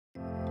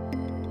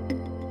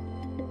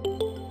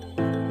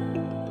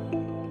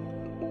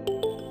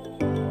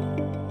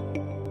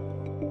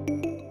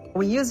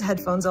We use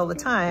headphones all the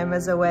time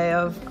as a way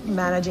of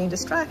managing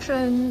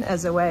distraction,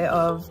 as a way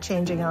of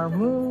changing our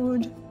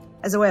mood,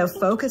 as a way of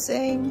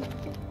focusing.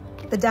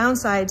 The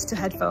downside to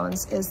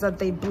headphones is that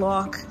they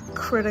block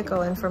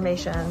critical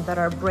information that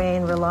our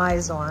brain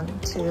relies on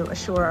to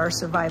assure our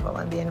survival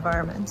in the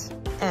environment.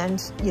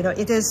 And,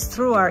 it is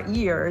through our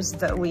ears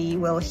that we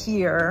will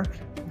hear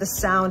the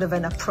sound of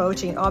an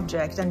approaching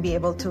object and be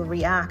able to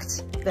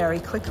react very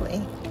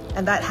quickly.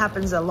 And that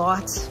happens a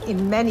lot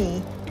in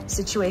many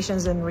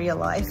situations in real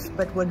life,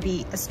 but would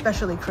be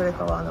especially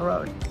critical on the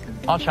road.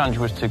 Our challenge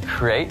was to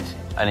create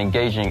an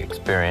engaging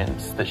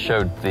experience that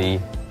showed the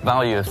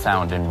value of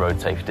sound in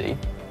road safety,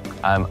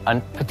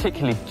 and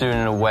particularly do it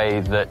in a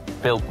way that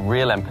built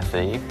real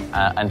empathy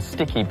and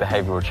sticky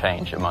behavioral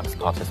change amongst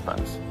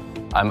participants.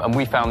 And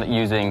we found that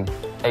using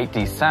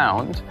 8D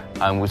sound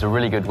was a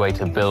really good way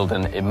to build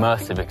an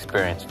immersive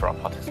experience for our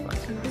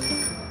participants.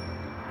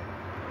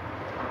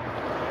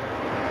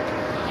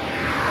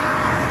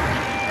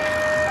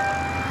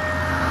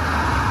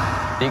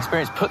 The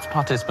experience puts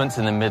participants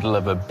in the middle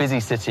of a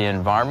busy city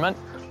environment,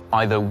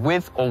 either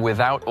with or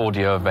without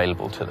audio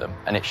available to them,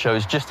 and it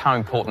shows just how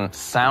important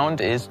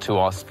sound is to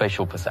our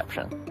spatial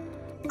perception.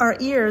 Our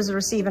ears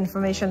receive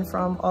information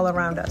from all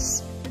around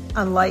us,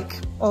 unlike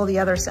all the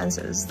other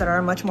senses that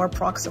are much more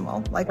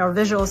proximal. Like our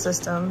visual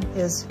system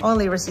is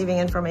only receiving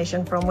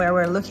information from where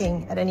we're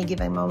looking at any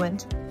given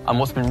moment. And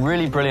what's been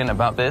really brilliant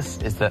about this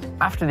is that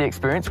after the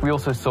experience, we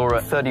also saw a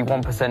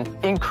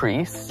 31%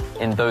 increase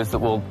in those that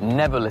will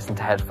never listen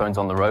to headphones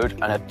on the road,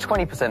 and a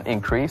 20%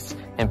 increase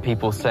in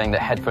people saying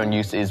that headphone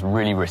use is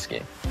really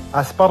risky.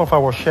 As part of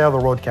our Share the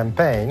Road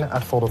campaign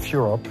at Ford of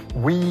Europe,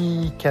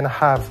 we can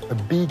have a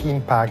big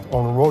impact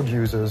on road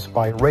users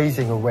by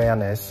raising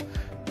awareness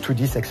to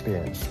this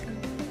experience.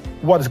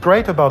 What's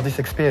great about this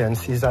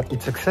experience is that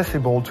it's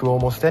accessible to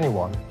almost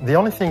anyone. The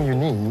only thing you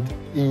need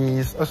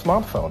is a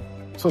smartphone.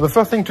 So the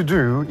first thing to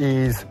do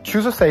is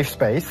choose a safe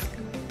space,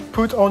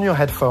 put on your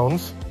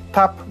headphones,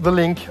 tap the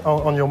link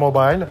on your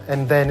mobile,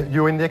 and then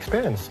you're in the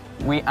experience.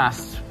 We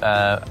asked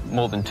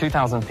more than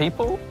 2,000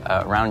 people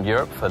around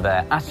Europe for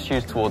their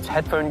attitudes towards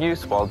headphone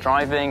use while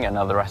driving and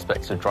other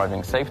aspects of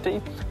driving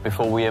safety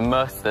before we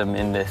immersed them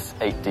in this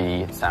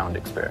 8D sound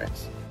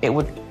experience. It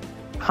would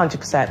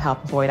 100%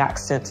 help avoid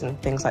accidents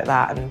and things like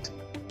that, and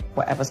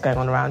whatever's going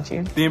on around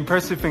you. The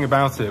impressive thing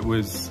about it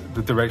was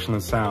the direction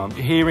of sound.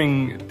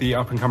 Hearing the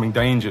up-and-coming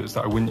dangers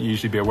that I wouldn't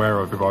usually be aware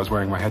of if I was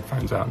wearing my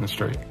headphones out in the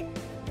street.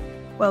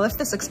 Well, if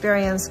this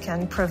experience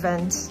can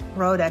prevent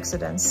road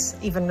accidents,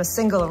 even a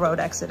single road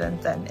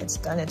accident, then it's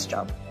done its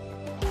job.